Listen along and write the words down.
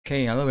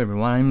Okay, hello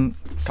everyone, I'm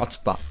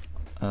Katsupa.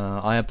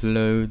 I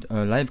upload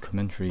a live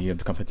commentary of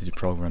the competitive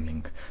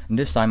programming. And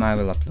this time I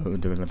will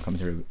upload the live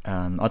commentary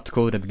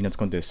Atcoder Beginners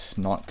Contest,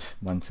 not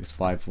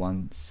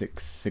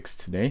 165166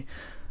 today,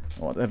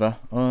 or whatever.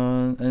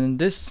 And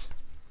the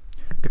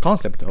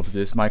concept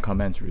of my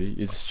commentary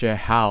is to share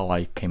how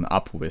I came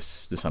up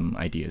with some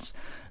ideas,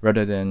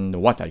 rather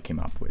than what I came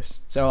up with.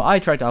 So I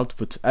try to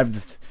output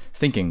everything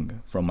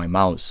thinking from my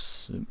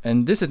mouse.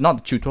 And this is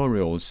not a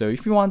tutorial, so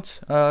if you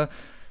want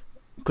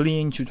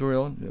clean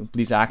tutorial,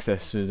 please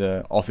access to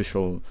the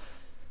official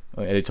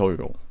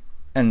editorial.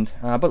 And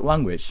about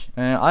language,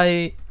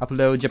 I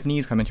upload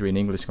Japanese commentary and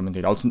English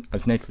commentary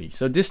alternately.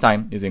 So this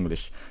time is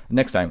English,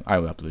 next time I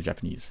will upload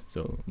Japanese,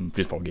 so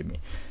please forgive me.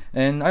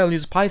 And I will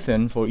use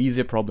Python for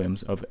easier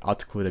problems of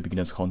Atcoder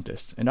Beginners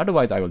Contest, and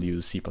otherwise I will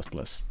use C++.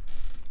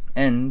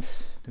 And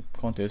the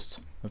contest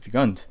has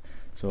begun.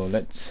 So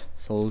let's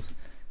solve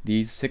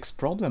these 6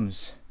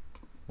 problems.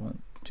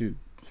 1, 2,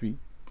 3,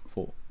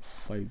 4,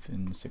 5,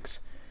 and 6.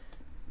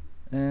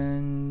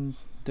 And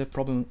the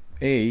problem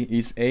A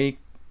is A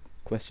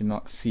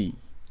C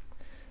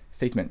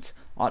statement.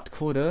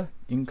 Atcoder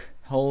Inc.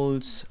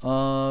 holds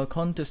a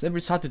contest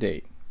every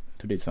Saturday.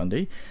 Today's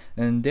Sunday,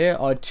 and there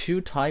are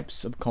 2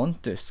 types of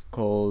contests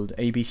called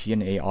ABC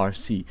and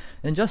ARC,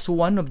 and just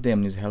one of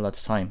them is held at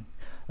a time.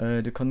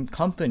 The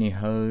company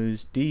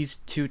hosts these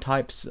 2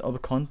 types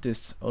of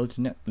contests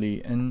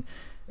alternately, and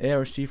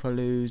ARC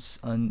follows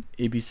on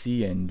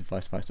ABC and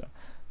vice versa.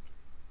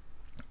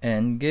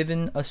 And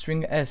given a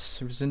string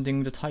S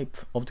representing the type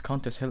of the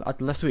contest held at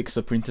last week,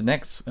 so print the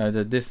next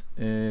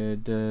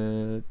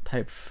the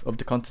type of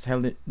the contest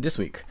held this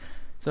week.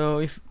 So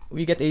if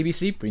we get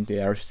ABC, print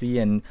the ARC,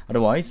 and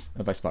otherwise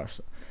vice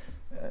versa.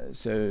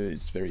 So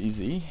it's very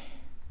easy.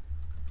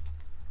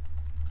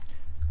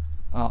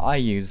 I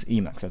use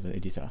Emacs as an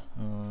editor.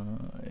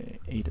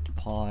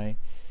 A.py.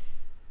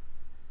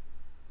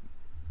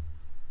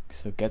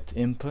 So get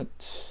input.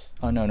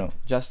 No,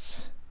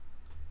 just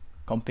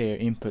compare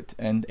input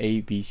and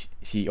A, B,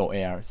 C or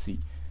ARC.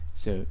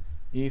 So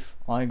if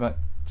I got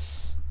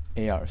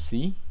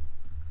ARC,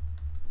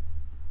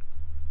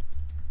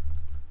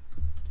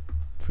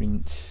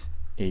 print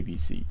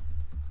ABC.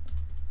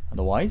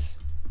 Otherwise,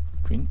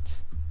 print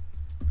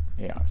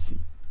ARC.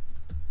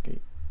 Okay.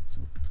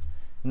 So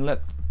and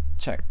let's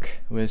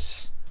check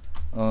with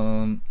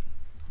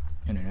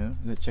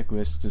let's check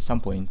with the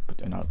sample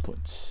input and output.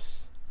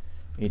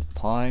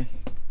 8pi.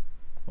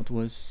 What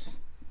was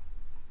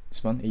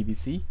this one?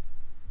 ABC.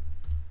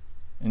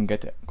 And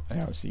get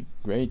ARC.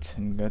 Great.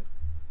 And get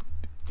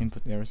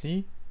input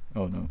ARC.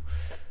 Oh no.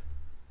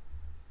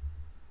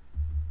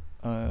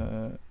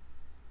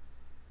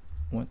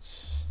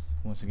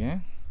 Once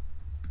again,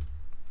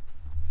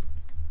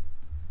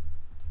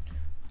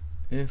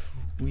 if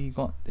we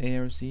got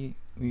ARC,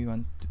 we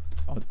want to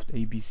output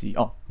ABC.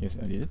 Oh yes,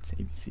 I did it.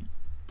 ABC.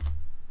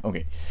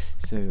 Okay,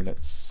 so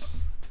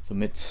let's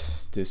submit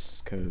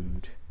this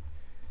code.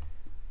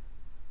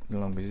 The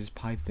language is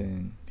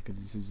Python because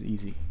this is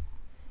easy.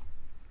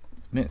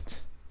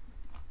 Submit.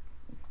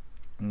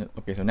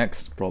 Okay, so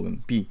next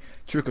problem B,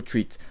 trick or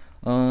treat.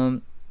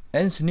 N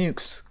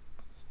snooks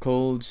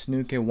called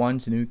Snook 1,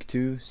 Snook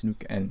 2,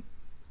 Snook N,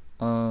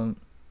 and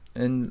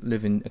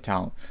live in a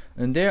town.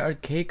 And there are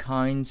K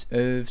kinds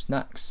of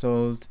snacks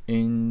sold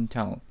in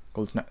town,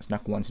 called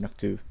snack 1, snack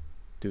 2,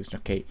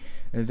 snack K.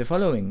 The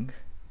following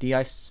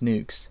DI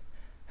snooks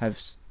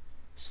have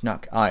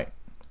snack I.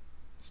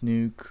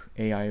 Snook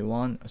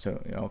AI1,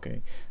 so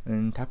okay.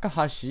 And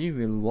Takahashi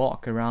will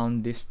walk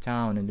around this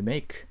town and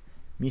make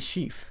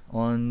mischief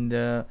on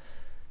the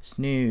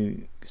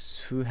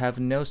snooks who have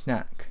no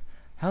snack.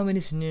 How many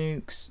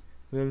snooks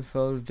will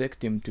fall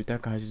victim to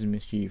Takahashi's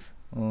mischief?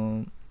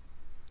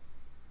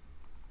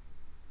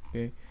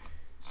 Okay,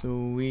 so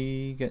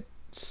we get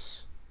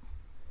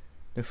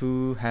the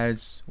who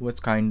has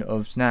what kind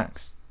of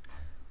snacks,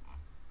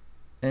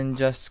 and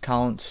just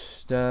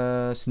count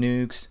the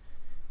snooks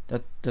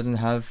that doesn't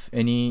have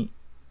any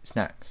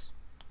snacks.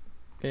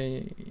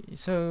 Okay,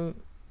 so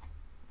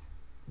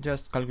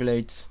just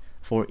calculate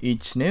for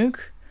each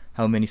snook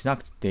how many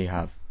snacks they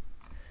have.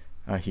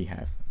 He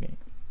have. Okay.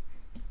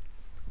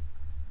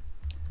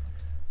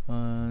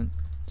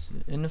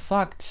 In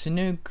fact,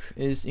 snook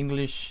is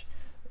English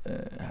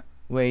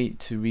way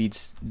to read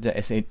the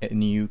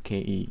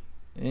S-N-U-K-E.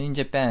 In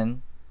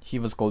Japan, he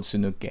was called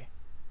Sunuke.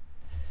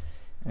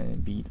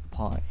 And B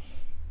pi.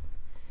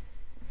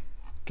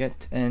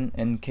 Get N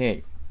and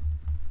K.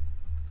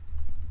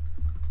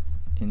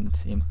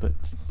 Int input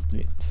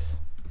split.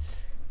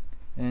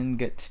 And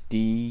get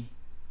D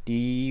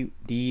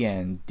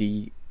and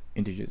D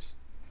integers.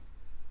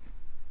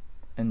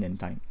 And then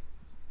time.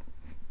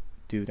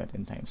 Do that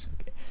n times.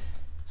 Okay.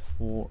 So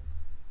for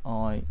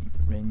I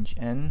range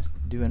n,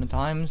 do n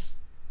times.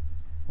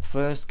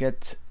 First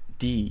get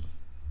D,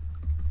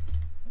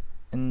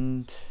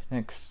 and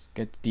next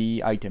get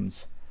D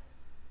items.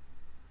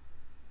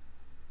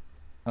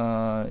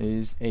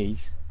 Is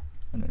A's,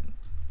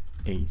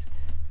 A's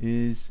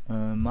is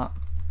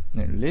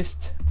no,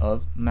 list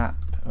of map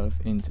of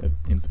int of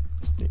imp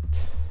split.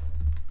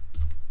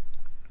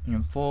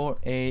 And for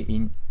A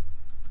in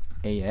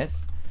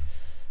AS,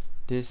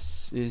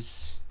 this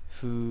is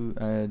who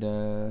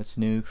the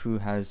snook who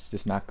has the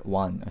snack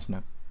 1 as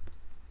snack.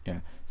 Yeah,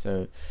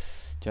 so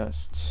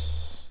just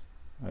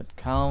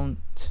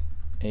count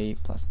A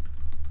plus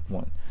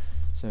 1.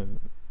 So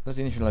let's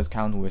initialize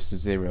count with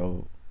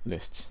 0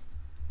 list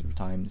 2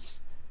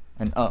 times.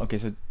 And okay,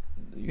 so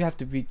you have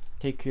to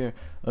take care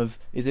of,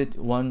 is it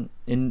 1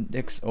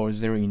 index or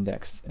 0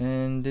 index,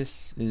 and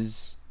this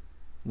is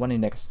 1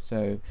 index.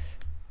 So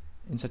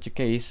in such a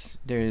case,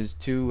 there is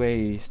 2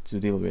 ways to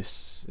deal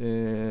with.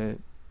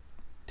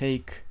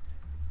 Take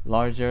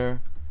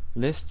larger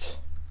list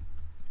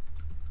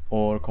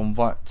or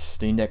convert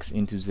the index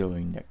into 0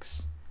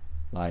 index,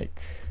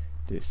 like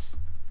this.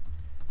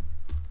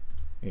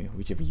 Yeah,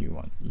 whichever you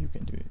want, you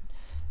can do it.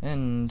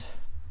 And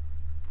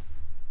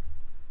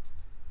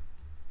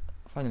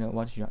finally,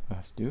 what you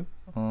have to do,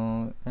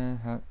 I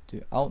have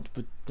to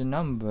output the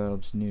number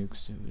of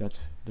snooks that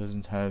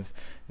doesn't have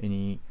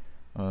any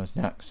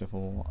snacks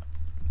for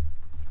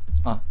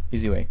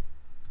easy way.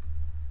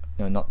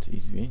 No, not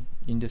easy way.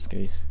 In this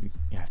case, you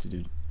have to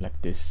do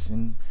like this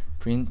and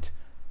print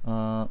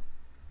count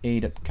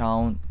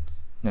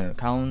 0.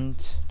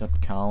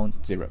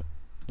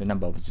 The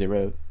number of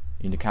 0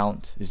 in the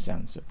count is the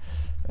answer.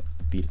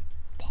 B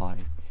pi.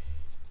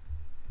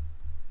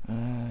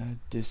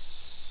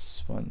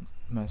 This one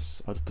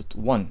must output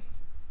 1.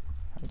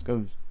 How it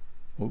goes?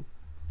 Oh,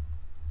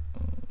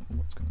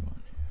 what's going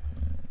on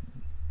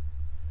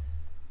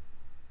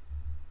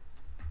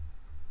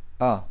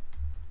here?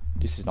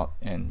 This is not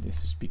n.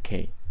 This is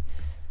bk.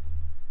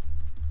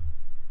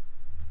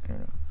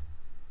 No.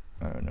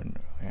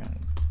 Yeah.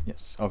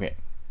 Yes. Okay.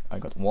 I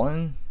got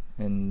 1.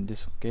 In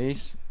this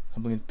case,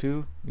 something with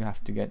 2, you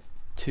have to get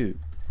 2.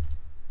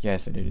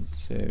 Yes, I did.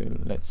 So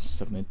let's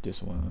submit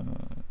this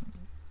one.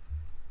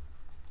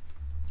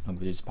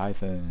 Language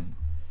Python.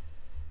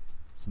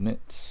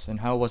 Submit. And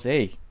how was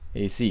A?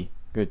 AC.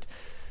 Good.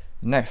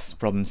 Next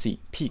problem C.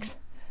 Peaks.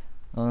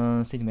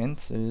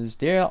 Statement is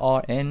there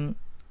are n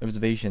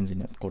observations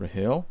in Atcoder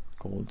Hill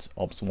called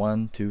ops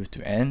 1, 2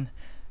 to n,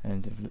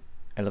 and the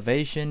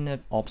elevation of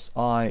ops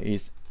I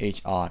is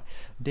hi.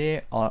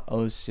 There are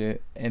also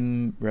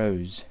m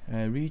rows,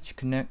 each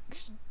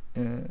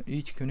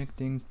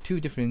connecting 2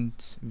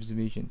 different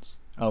observations.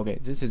 Okay,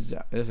 this is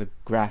a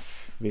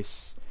graph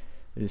with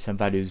some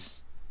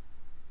values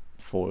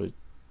for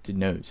the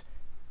nodes.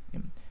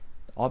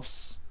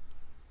 Ops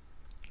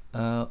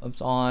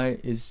I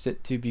is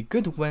said to be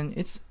good when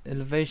its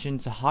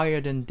elevations are higher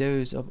than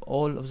those of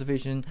all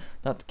observations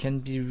that can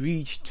be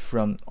reached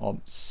from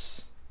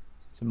ops,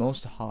 the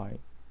most high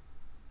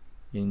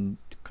in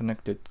the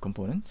connected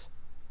components.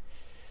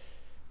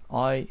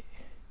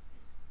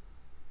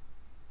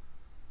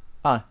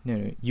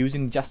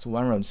 Using just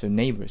one round, so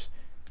neighbors.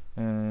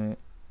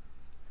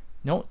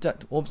 Note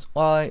that ops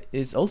I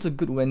is also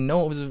good when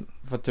no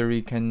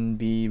observatory can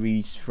be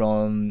reached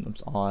from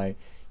ops I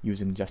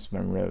using just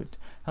one road.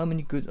 How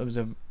many good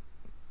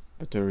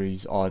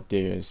observatories are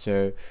there?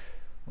 So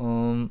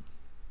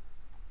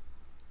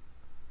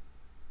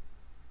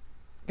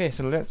okay,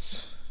 so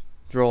let's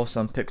draw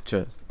some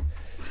pictures.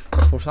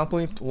 For example,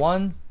 if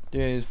 1,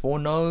 there is 4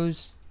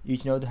 nodes,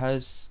 each node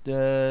has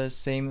the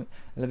same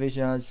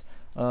elevation as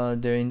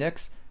their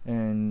index,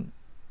 and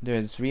there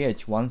is 3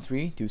 edge, 1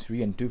 3 2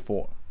 3 and 2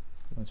 4.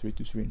 1 3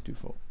 2 3 and 2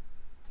 4.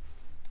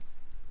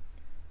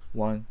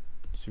 1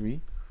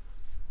 3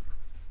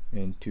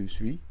 and 2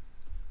 3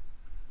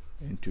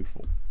 and 2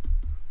 4.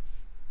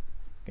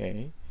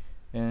 Okay,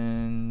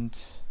 and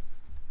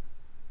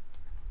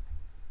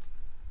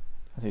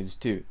I think it's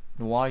 2.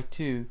 Why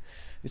 2?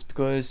 It's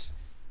because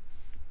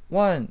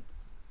 1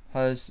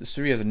 has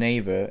 3 as a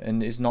neighbor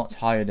and is not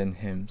higher than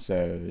him,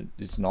 so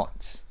it's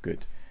not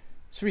good.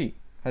 3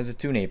 has a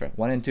 2 neighbor,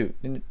 1 and 2.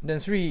 Then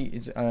 3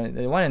 is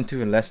 1 and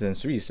 2 are less than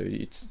 3, so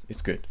it's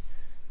good.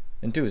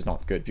 And 2 is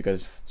not good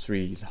because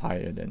 3 is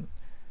higher than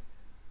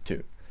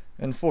 2.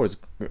 And 4 is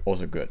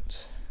also good.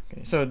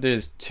 Okay, so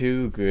there's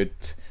 2 good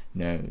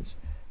nodes.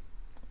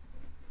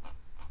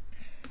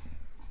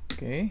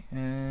 Okay,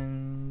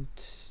 and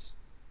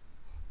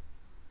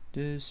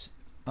this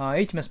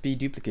H must be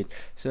duplicate.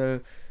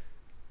 So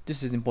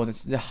this is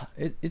important.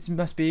 It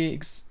must be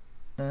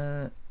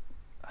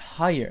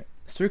higher,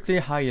 strictly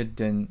higher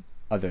than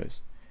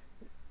others.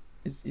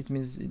 It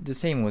means the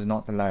same was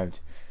not allowed.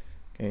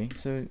 Okay,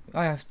 so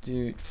I have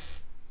to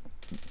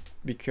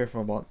be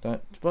careful about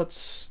that.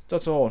 But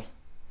that's all.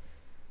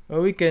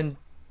 We can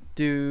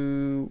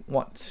do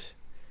what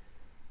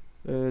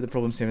the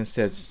problem statement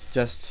says.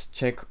 Just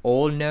check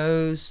all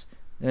nodes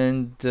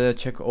and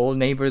check all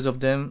neighbors of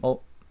them,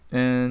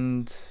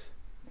 and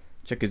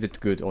check is it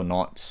good or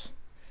not.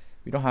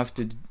 We don't have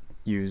to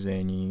use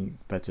any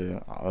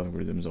better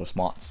algorithms or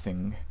smart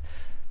thing,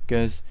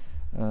 because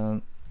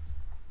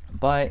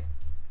by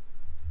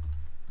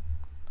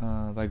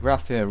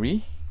graph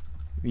theory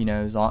we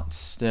know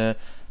that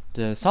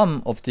the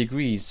sum of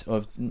degrees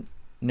of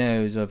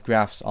nodes of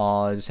graphs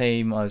are the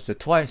same as the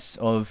twice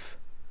of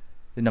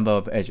the number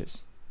of edges.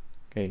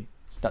 Okay,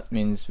 that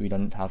means we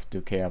don't have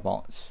to care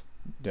about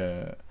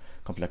the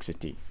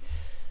complexity.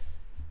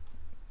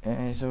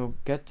 So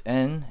get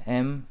n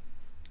m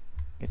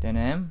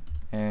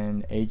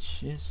and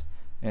h's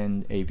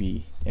and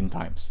ab n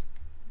times.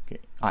 Okay,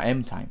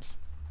 m times.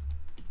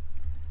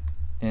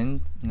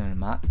 And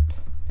map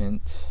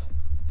int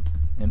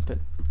input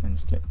and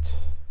split.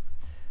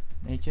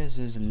 H's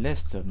is a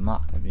list of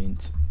map of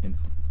int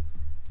input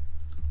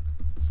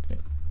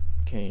split.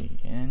 Okay,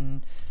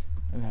 and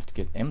we have to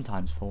get m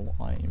times for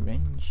I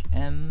range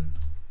m.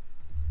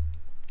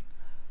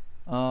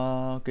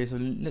 Okay, so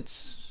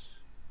let's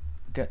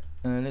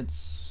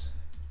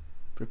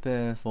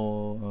prepare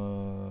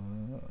for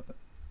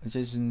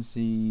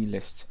adjacency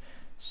list.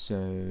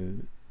 So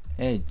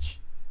edge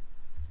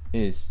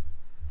is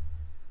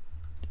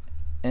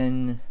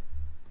n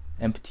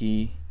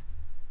empty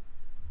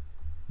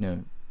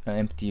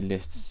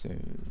list, so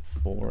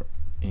 4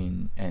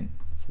 in n,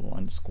 4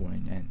 underscore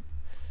in n.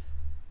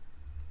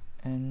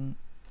 And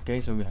okay,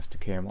 so we have to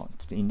care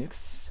about the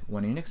index,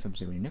 1 index of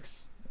 0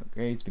 index.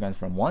 Okay, it's begun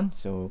from 1,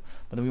 so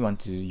but we want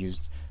to use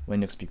 1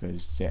 index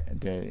because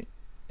the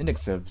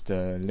index of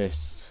the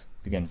list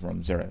began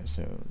from 0,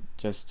 so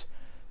just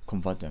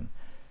convert them.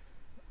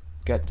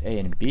 Get a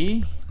and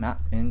b,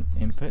 map in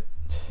input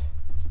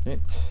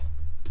split,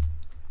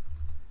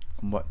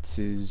 convert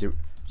to 0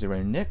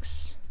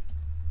 index,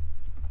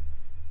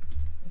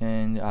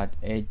 and add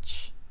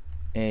edge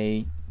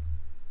a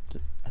to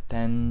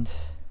append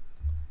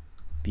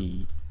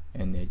b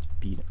and edge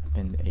b to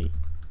append a.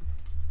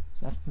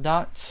 So after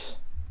that,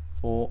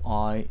 for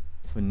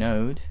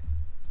node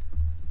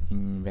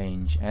in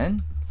range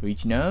n, for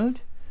each node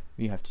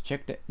we have to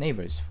check the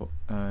neighbors for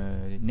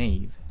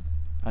nave.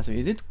 So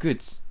is it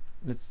good?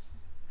 Let's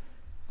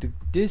do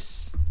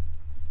this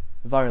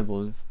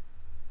variable.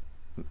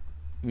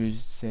 We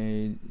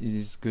say is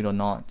this good or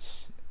not.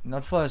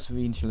 Not first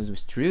we initialize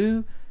with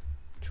true.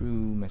 True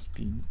must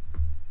be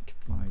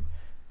applied.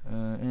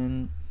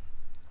 And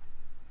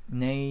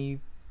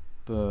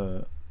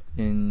neighbor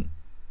in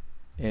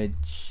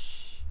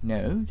edge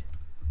node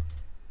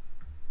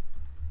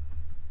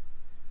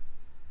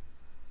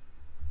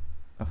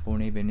for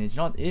neighbor in edge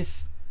node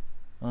if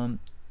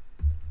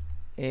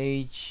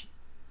edge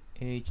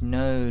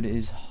node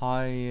is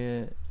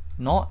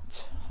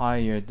not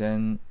higher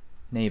than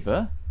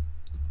neighbor.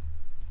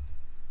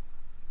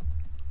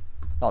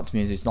 That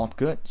means it's not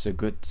good, so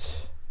good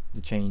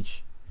the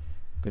change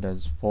good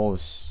as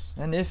false.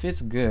 And if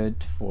it's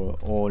good for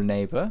all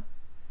neighbor,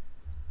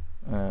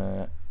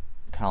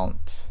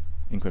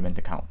 increment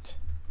the count.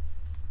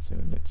 So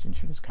let's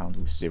introduce count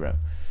with 0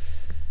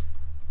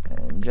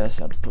 and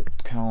just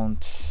output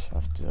count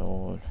after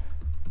all.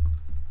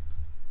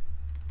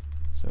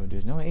 So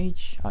there's no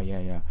h.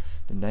 Yeah,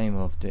 the name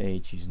of the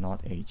h is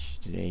not h,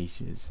 the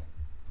h is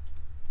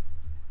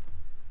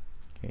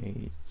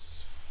okay.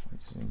 I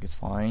think it's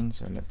fine,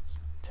 so let's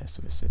test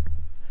with it.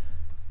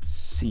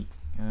 C.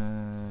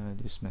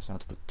 This must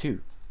output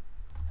 2.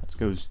 That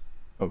goes.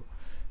 Oh,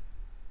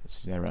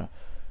 it's error.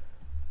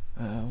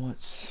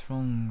 What's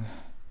wrong?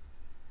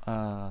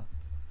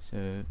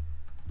 So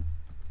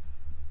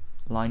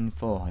line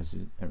 4 has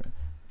an error.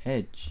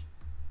 Edge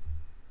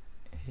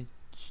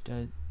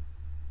does.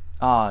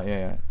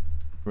 Yeah.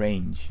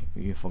 Range.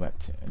 You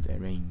forgot the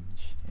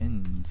range.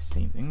 And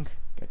same thing.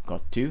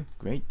 Got 2.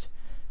 Great.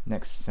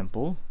 Next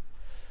sample.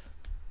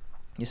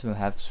 This will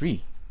have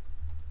 3.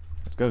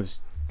 It goes.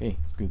 Okay,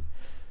 it's good.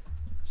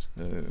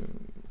 So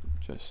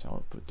just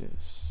output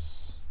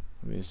this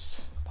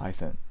with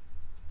Python.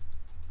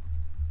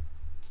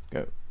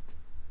 Go.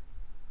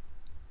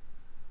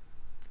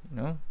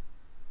 No?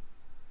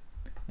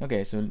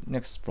 Okay, so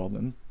next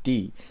problem.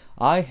 D.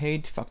 I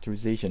hate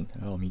factorization.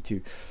 Oh, me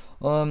too.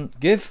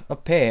 Give a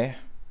pair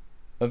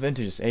of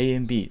integers a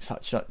and b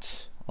such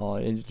that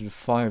e to the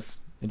 5,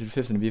 e to the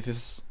 5th and b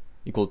 5th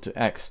equal to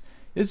x.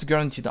 It's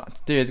guaranteed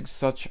that there is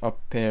such a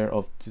pair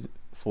of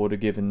for the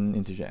given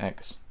integer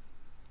x.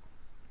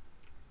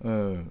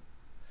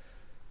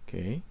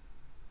 Okay.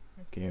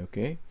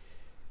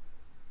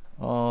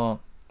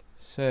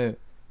 So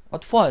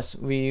at first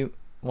we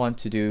want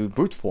to do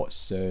brute force.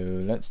 So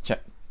let's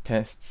check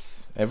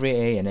tests every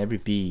a and every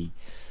b.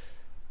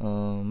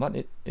 But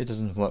it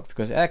doesn't work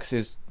because x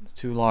is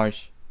too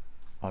large.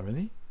 Oh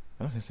really?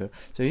 I don't think so.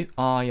 So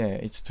yeah,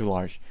 it's too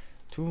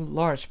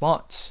large.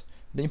 But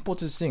the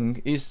important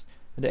thing is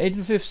the 8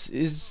 to the 5th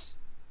is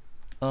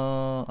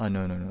no,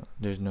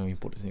 there's no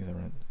important things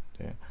around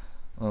there.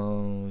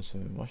 So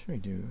what should we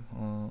do?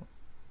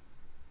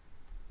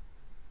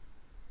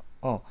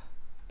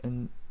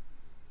 And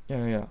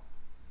yeah,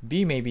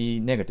 b may be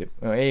negative,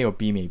 a or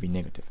b may be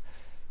negative,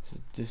 so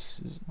this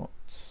is not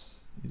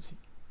easy.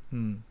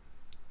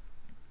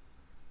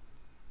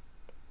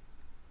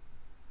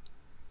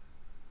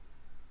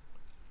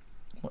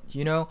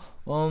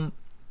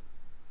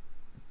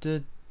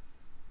 The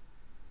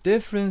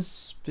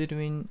difference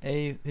between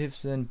a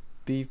fifths and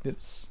b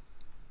fifths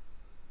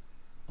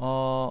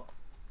are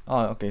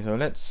Okay, so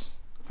let's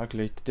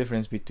calculate the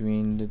difference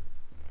between the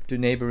two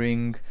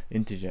neighboring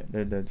integer,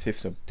 the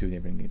fifths of two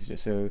neighboring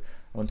integers. So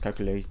I want to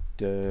calculate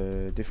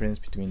the difference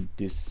between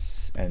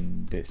this,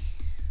 and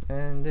this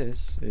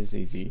is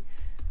easy.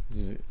 This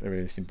is a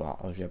very simple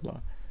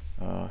algebra.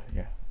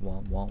 Yeah,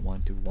 1 1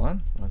 1 2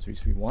 1 1 3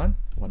 3 1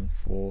 1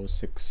 4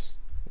 6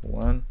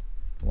 1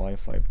 y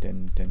 5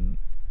 10 10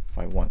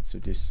 5 1. So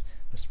this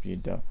must be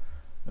the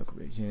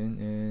equation,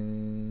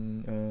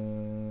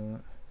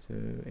 and so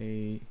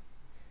a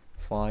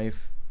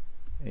 5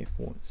 a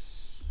 4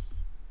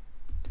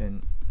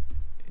 10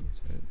 a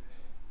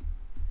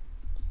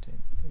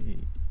 10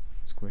 a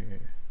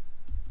square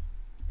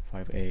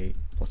 5a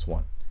plus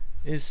 1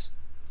 is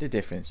the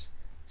difference.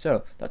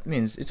 So that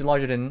means it's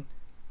larger than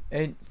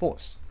a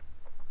fourth,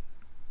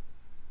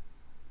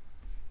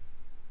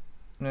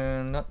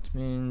 and that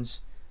means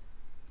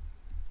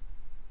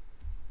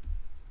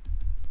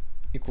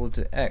equal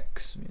to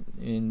x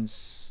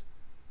means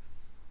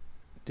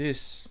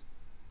this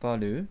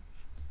value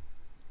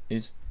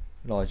is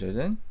larger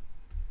than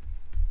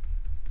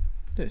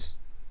this.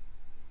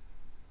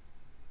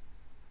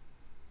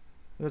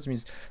 That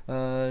means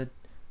the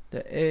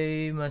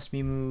a must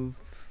be moved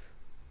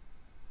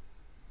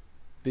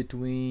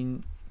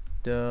between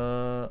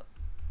the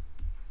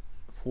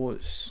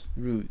fourth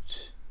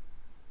root.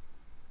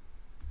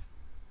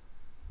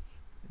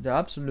 The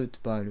absolute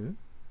value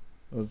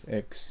of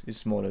x is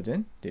smaller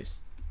than this,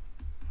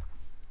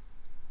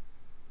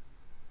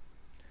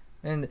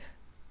 and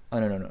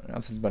no,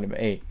 absolute value of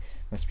a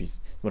must be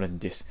smaller than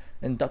this,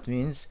 and that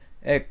means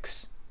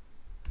x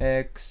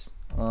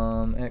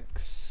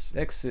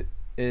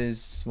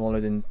is smaller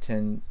than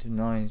 10 to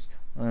 9,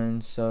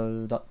 and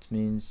so that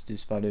means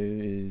this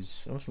value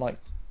is almost like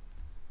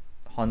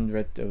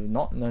 100,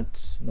 not no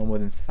more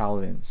than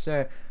 1000.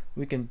 So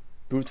we can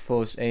brute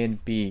force a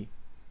and b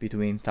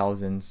between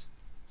thousands.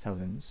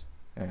 And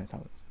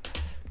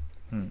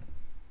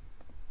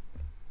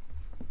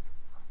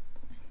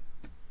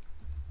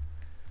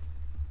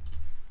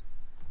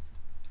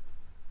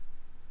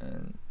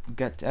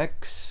get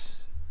x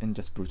and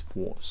just brute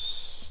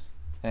force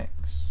x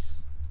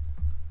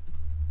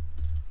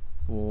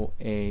for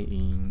a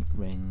in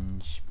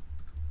range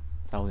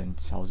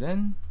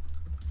 1000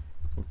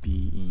 or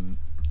b in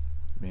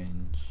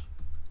range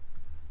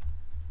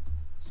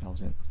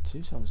 1000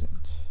 2000.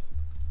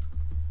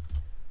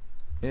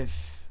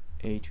 If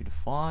a to the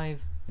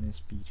 5 minus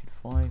b to the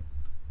 5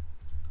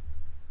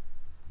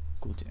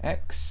 equal to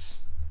x,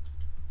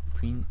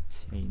 print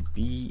a and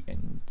b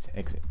and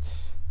exit.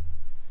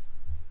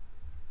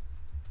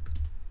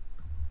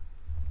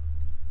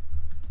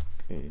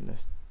 Okay,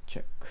 let's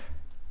check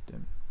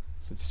them.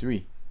 So it's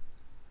 3.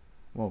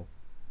 Whoa,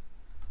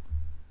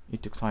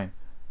 it took time.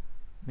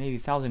 Maybe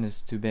 1000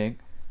 is too big.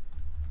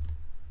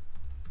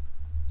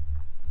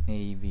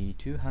 Maybe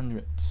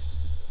 200.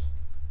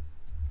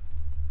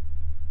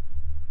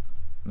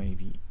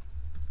 Maybe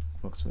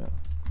works well.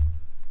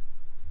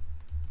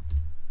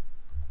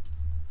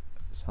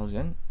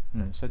 1000,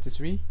 no,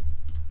 33.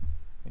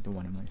 I do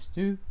 1 minus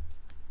 2,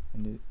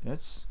 and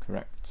that's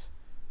correct.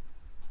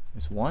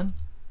 It's 1.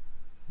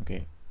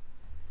 Okay,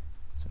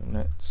 so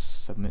let's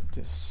submit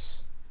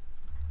this.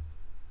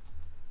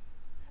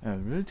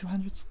 Really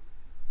 200?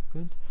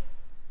 Good.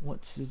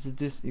 What is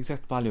this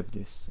exact value of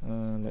this?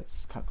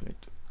 Let's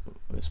calculate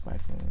this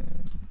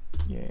Python.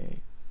 Yay.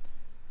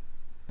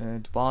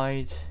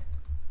 Divide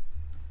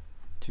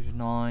 2 to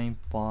 9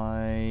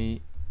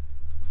 by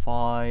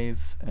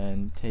 5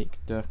 and take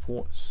the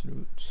fourth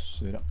root.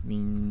 So that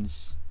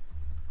means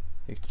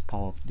take the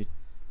power of the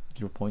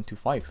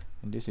 0.25,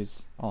 and this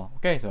is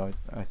okay. So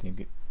I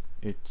think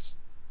it's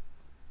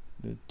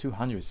the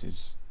 200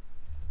 is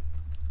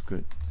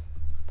good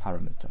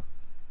parameter.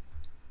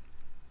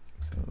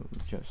 So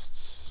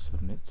just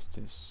submit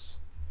this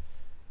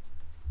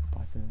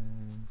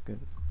Python. Good.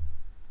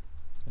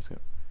 Let's go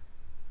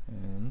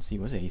and see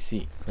what's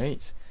AC.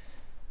 Great.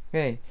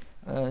 Okay.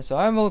 So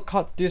I will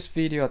cut this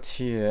video at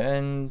here,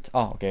 and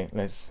okay,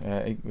 let's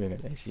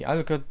AC. I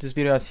will cut this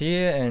video at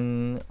here,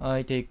 and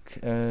I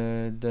take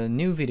the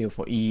new video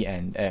for E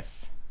and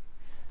F.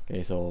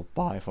 Okay, so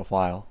bye for a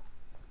while.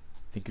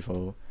 Thank you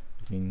for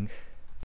listening.